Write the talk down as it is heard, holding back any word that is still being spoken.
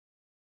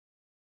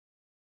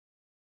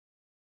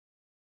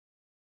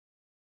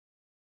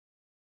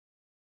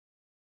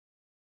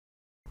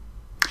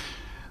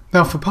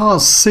Now for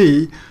part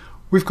C,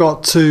 we've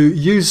got to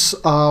use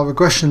our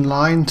regression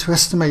line to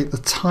estimate the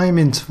time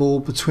interval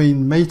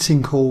between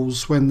mating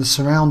calls when the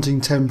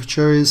surrounding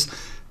temperature is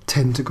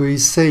 10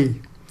 degrees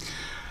C.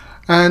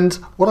 And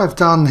what I've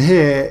done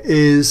here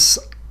is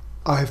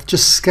I've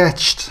just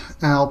sketched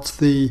out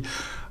the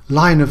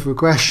line of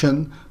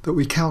regression that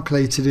we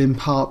calculated in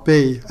part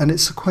B and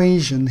its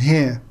equation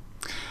here.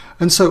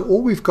 And so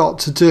all we've got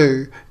to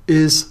do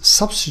is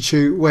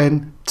substitute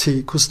when t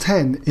equals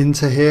 10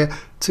 into here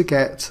to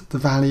get the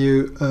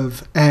value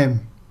of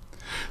m.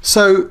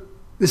 So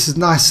this is a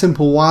nice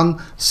simple one.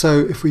 So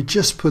if we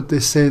just put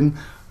this in,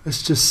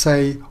 let's just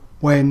say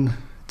when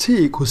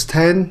t equals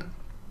 10,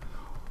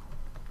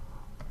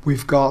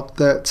 we've got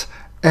that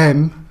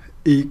m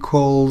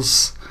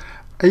equals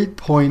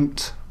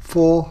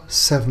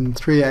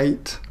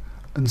 8.4738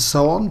 and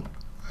so on,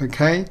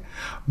 okay,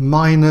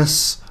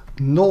 minus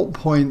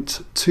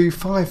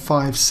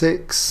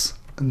 0.2556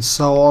 and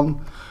so on,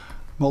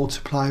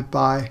 multiplied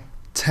by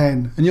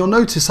 10. And you'll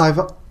notice I've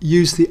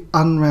used the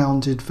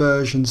unrounded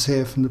versions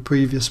here from the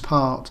previous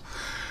part.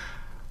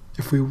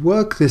 If we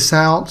work this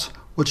out,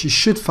 what you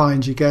should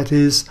find you get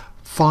is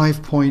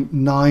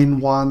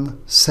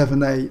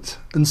 5.9178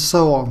 and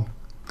so on.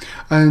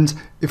 And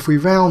if we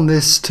round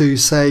this to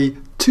say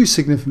two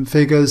significant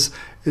figures,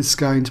 it's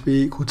going to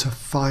be equal to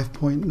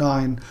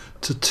 5.9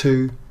 to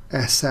 2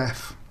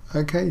 SF.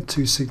 Okay,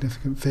 two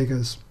significant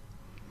figures.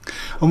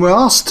 And we're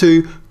asked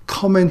to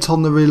comment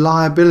on the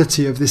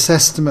reliability of this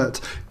estimate,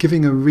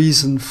 giving a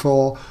reason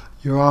for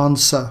your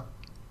answer.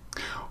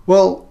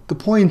 Well, the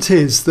point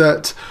is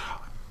that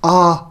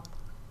our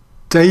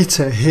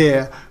data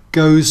here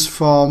goes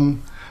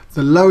from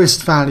the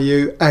lowest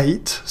value,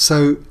 8,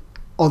 so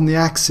on the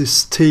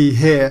axis t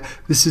here,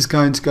 this is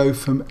going to go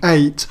from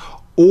 8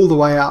 all the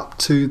way up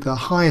to the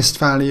highest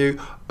value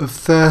of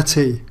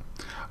 30.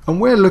 And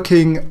we're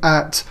looking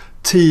at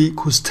t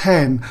equals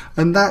 10,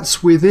 and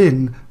that's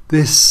within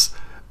this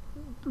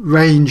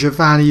range of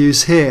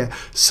values here.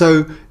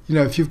 So, you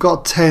know, if you've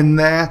got 10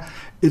 there,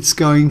 it's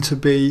going to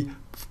be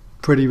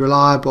pretty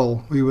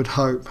reliable, we would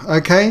hope.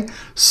 Okay,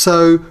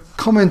 so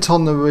comment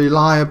on the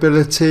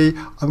reliability.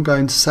 I'm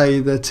going to say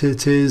that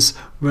it is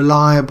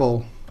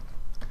reliable.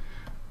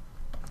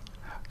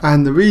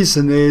 And the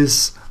reason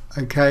is,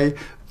 okay,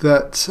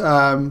 that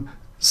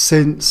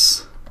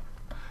since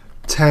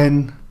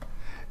 10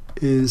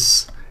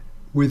 is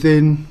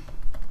within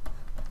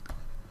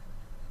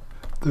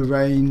the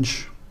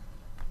range,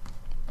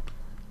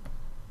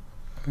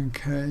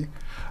 okay,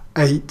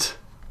 8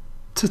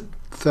 to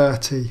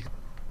 30.